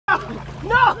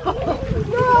No!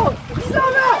 No! Stop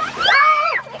it!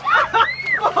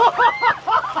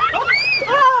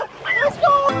 Let's go!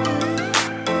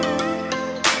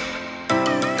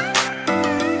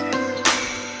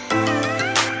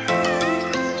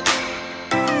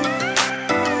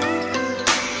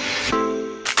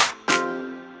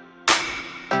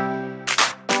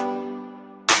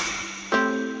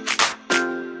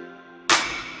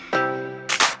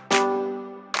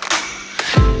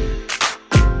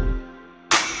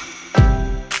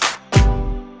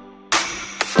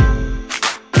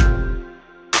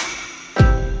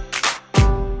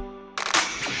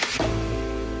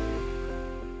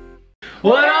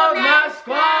 What up, my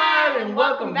squad, and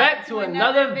welcome back to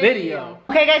another video.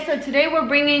 Okay guys, so today we're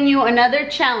bringing you another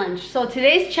challenge. So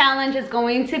today's challenge is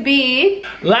going to be...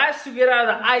 Last to get out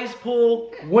of the ice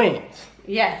pool wins.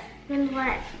 Yes. Then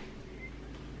what?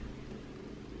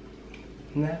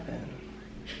 Nothing.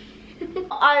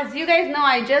 As you guys know,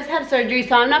 I just had surgery,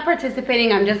 so I'm not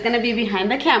participating. I'm just gonna be behind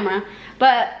the camera.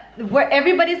 But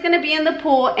everybody's gonna be in the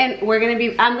pool, and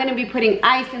I'm gonna be putting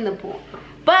ice in the pool.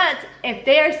 But if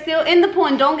they are still in the pool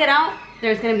and don't get out,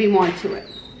 there's gonna be more to it.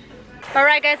 All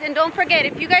right guys, and don't forget,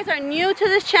 if you guys are new to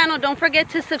this channel, don't forget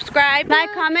to subscribe,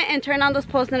 like, comment, and turn on those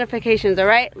post notifications, all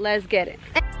right? Let's get it.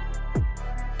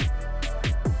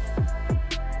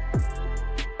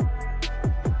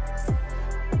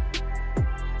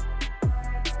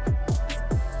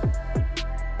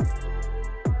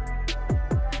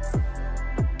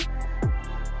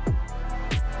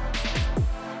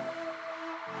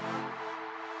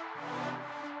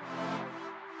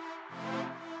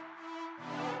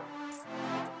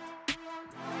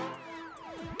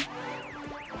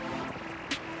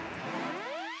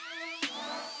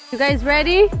 You guys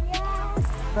ready? Yeah.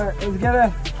 Alright, let's get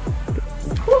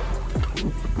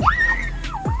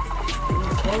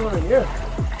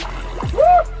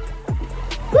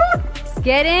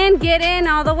in. Get in,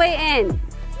 all the way in.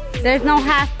 There's no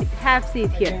half seat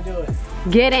here. I can't do it.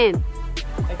 Get in.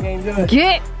 I can't do it.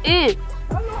 Get in.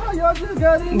 I don't know how y'all just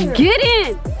got in here. Get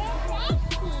in.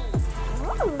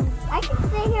 Ooh, I can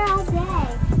stay here all day.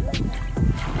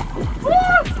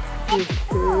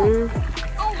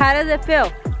 How does it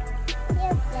feel?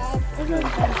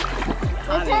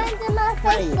 What turns in my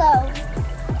face though?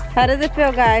 How does it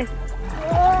feel, guys?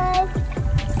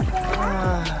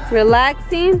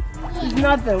 Relaxing? It's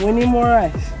nothing. We need more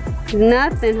ice.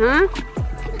 Nothing, huh?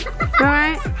 All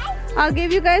right. I'll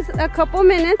give you guys a couple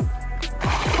minutes.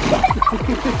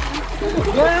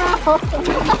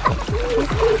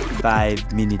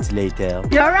 5 minutes later. All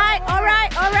right, all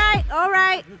right, all right, all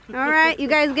right, all right. You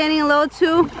guys getting a little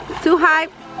too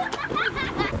hype?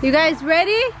 You guys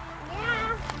ready?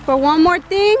 Yeah. For one more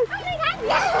thing? Oh my God,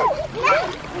 no.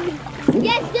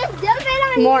 Yes, just dump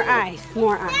it on More me. ice,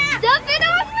 more ice. Dump it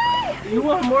on me. You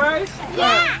want more ice?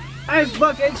 Yeah. Ice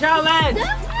bucket challenge.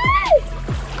 Dump it.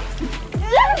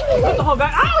 Put the whole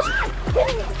bag. Ouch!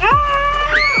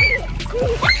 Ah!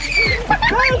 It's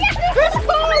cold! It's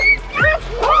cold! It's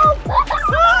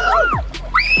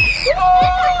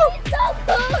so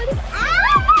cold.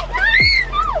 Oh my God.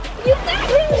 You got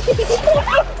me. It's not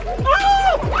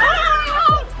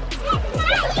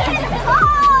even cold.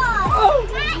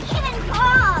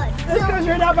 It's because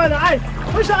you're not by the ice.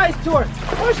 Push the ice tour.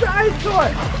 Push the ice tour.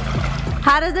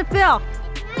 How does it feel?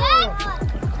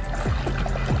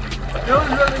 It was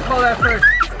really cold at first,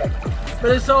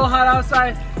 but it's so hot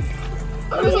outside.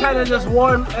 It's kind of just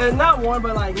warm, and not warm,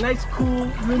 but like nice, cool,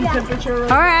 room temperature.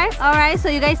 Right All right. So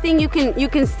you guys think you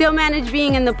can still manage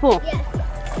being in the pool? Yes.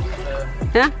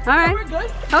 Yeah. All right. We're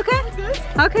good. Okay. We're good.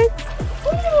 Okay.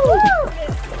 Woo!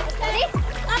 Ready?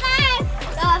 Bye-bye.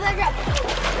 No, I'm gonna grab.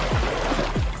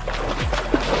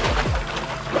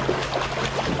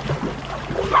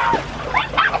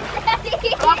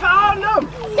 Oh no!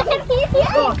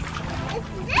 Oh.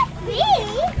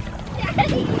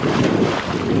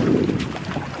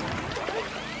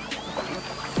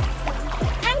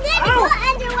 I'm gonna go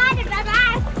underwater,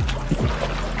 bye-bye.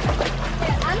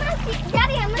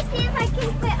 Daddy, I'm gonna see if I can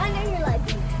fit under your leg.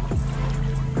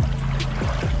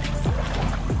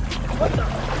 What the?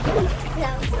 No.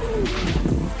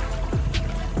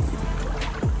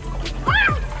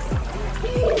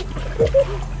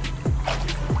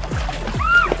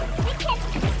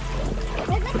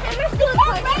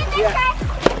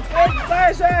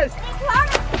 Flashes!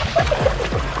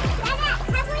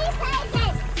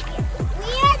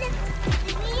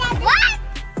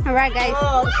 All right, guys.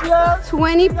 Oh, snap.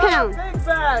 20 pounds. Big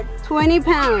bag. 20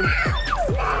 pounds.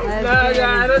 No,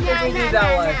 I don't think we need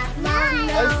that one.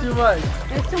 That's too much.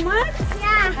 It's too much?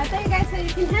 Yeah. I thought you guys said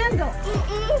you can handle.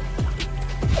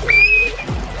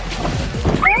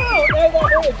 Oh, there you go.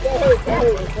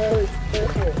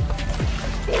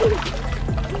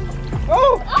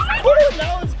 Oh! Oh!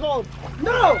 Now it's cold.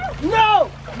 No! No!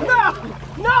 No!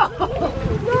 No!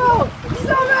 No!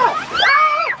 Stop it!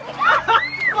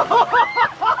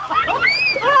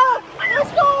 Ah!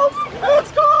 It's cold!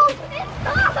 It's cold!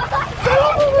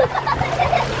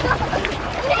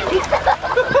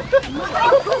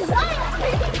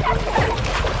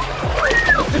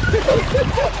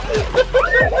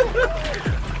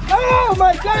 Oh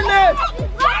my goodness!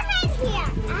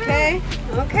 Okay,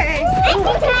 okay.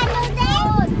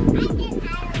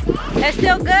 It's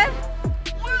still good?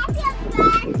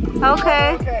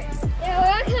 Okay.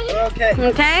 Okay.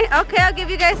 Okay, okay, I'll give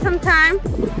you guys some time.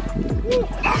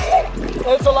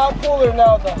 It's a lot cooler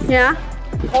now though. Yeah?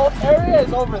 Cold area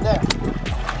is over there.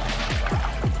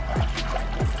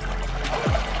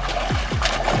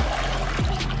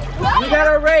 We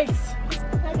gotta race.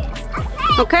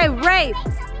 Okay, race.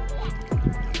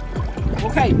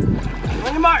 Okay.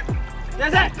 On your mark.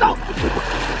 That's it. Go.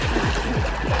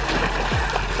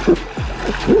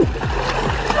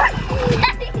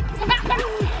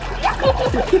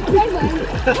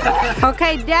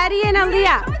 Okay, Daddy and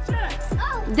Aaliyah.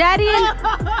 Daddy and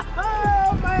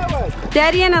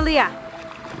Daddy and Aaliyah.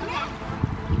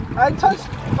 I touched.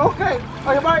 Okay.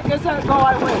 On your mark. Guess that. Go.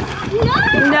 I win.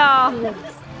 No.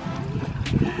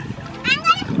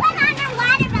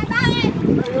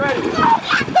 Are you ready?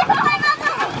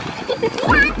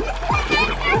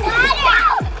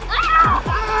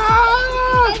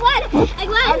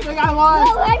 I think I won.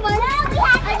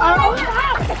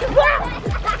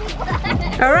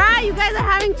 All right, you guys are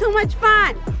having too much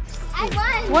fun.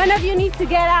 One of you needs to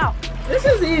get out. This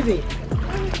is easy.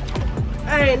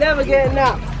 I ain't never getting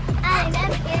out. I ain't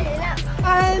never getting out.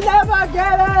 I ain't never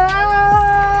getting out.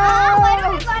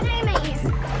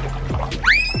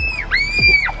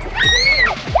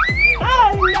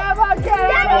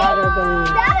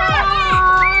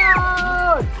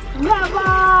 Never.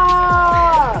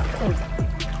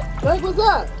 Like, what's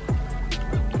that?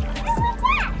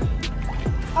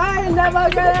 I ain't never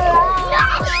getting out.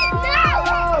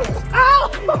 Ow!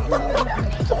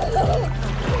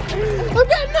 I'm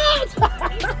getting out!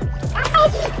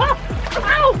 Ouch!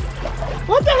 Ow!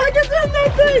 What the heck is in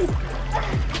that thing?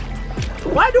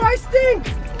 Why do I stink?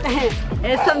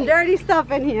 There's some dirty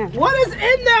stuff in here. What is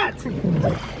in that?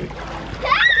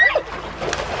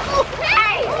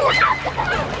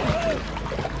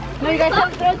 No, you guys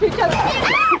don't throw to each other.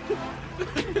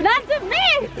 Not to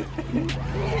me!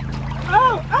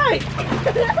 Oh, hey!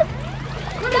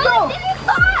 Where'd it go?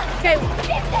 Okay.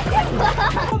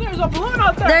 Oh, there's a balloon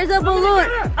out there. There's a balloon.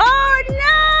 Oh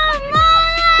no,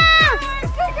 Maya!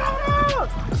 She got out!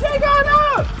 She got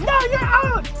out! No, you're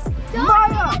out!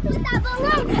 Maya!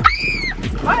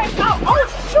 Hey, no! Oh,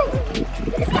 shoot!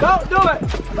 Don't do it!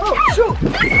 Oh, shoot!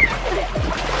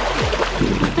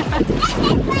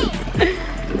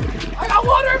 I got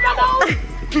water in my nose!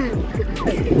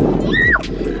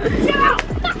 Get out!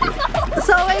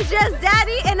 So it's just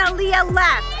Daddy and Aaliyah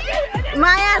left.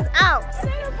 Maya's out.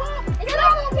 Get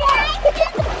out!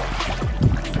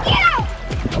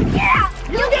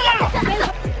 You get out!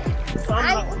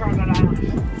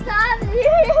 Stop,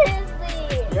 seriously!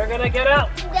 You're gonna get out!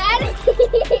 Daddy!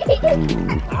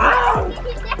 Ow!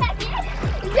 Daddy!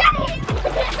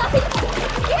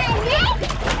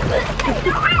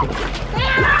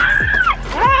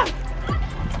 Ah!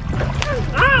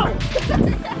 Ow!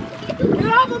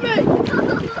 Get off of me!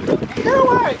 Get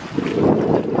away!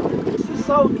 This is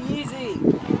so easy.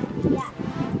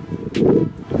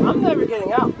 I'm never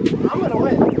getting out. I'm gonna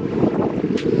win.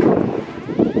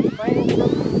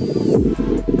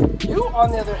 You, on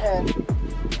the other hand,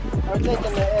 are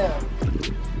taking the L.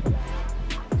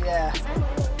 Yeah.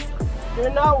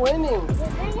 You're not winning.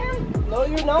 No,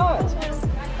 you're not.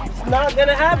 It's not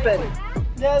gonna happen.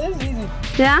 Yeah, this is easy.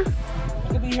 Yeah? I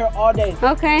could be here all day.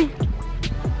 Okay.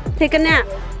 Take a nap.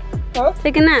 Huh?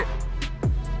 Take a nap.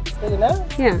 Take a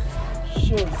nap? Yeah.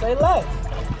 Shoot, say less.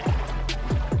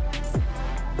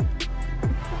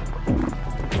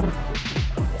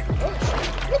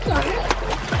 What the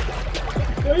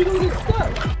heck? Are you gonna get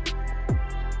stuck?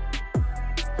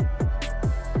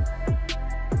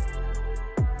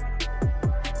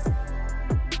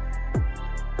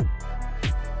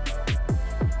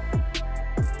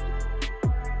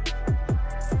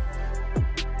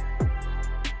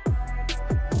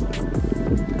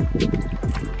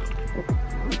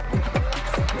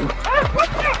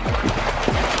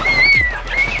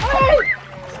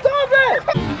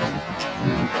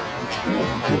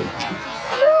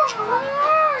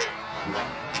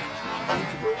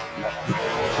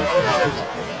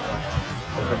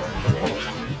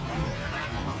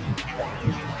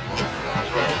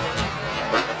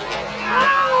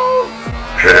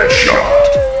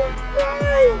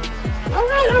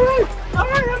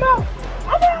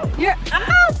 I'm out. You're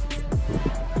out.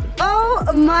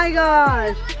 Oh my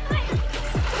gosh.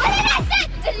 What did I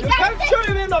say? You can't shoot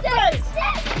him in the face.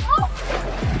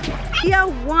 Yeah,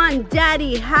 one,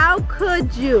 Daddy. How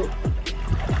could you?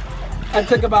 I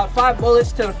took about 5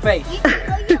 bullets to the face.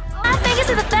 My fingers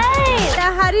to the face.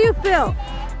 Yeah, how do you feel?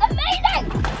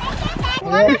 Amazing.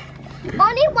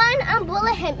 Only one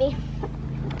bullet hit me.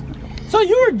 So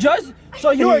you were just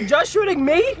shooting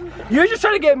me? You're just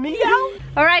trying to get me out?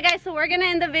 All right, guys, so we're gonna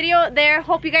end the video there.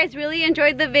 Hope you guys really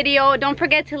enjoyed the video. Don't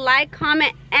forget to like,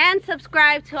 comment, and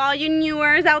subscribe to all you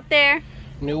newers out there.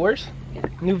 Newers?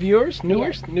 New viewers?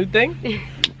 Newers? New thing?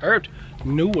 Heard.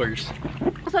 Newers.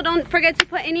 Also, don't forget to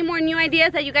put any more new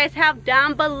ideas that you guys have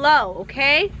down below,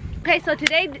 okay? Okay, so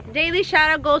today, daily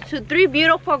shout out goes to 3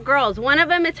 beautiful girls. One of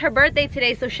them is her birthday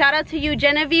today, so shout out to you,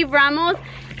 Genevieve Ramos,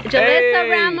 Jalissa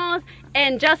Ramos,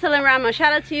 and Jocelyn Ramos.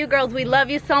 Shout out to you girls. We love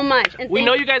you so much. And we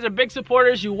know you guys are big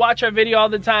supporters. You watch our video all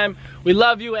the time. We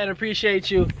love you and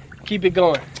appreciate you. Keep it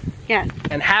going. Yes.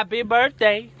 And happy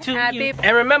birthday to you.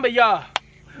 And remember, y'all,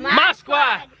 my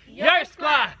squad, your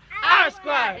squad, our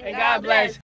squad, and God bless.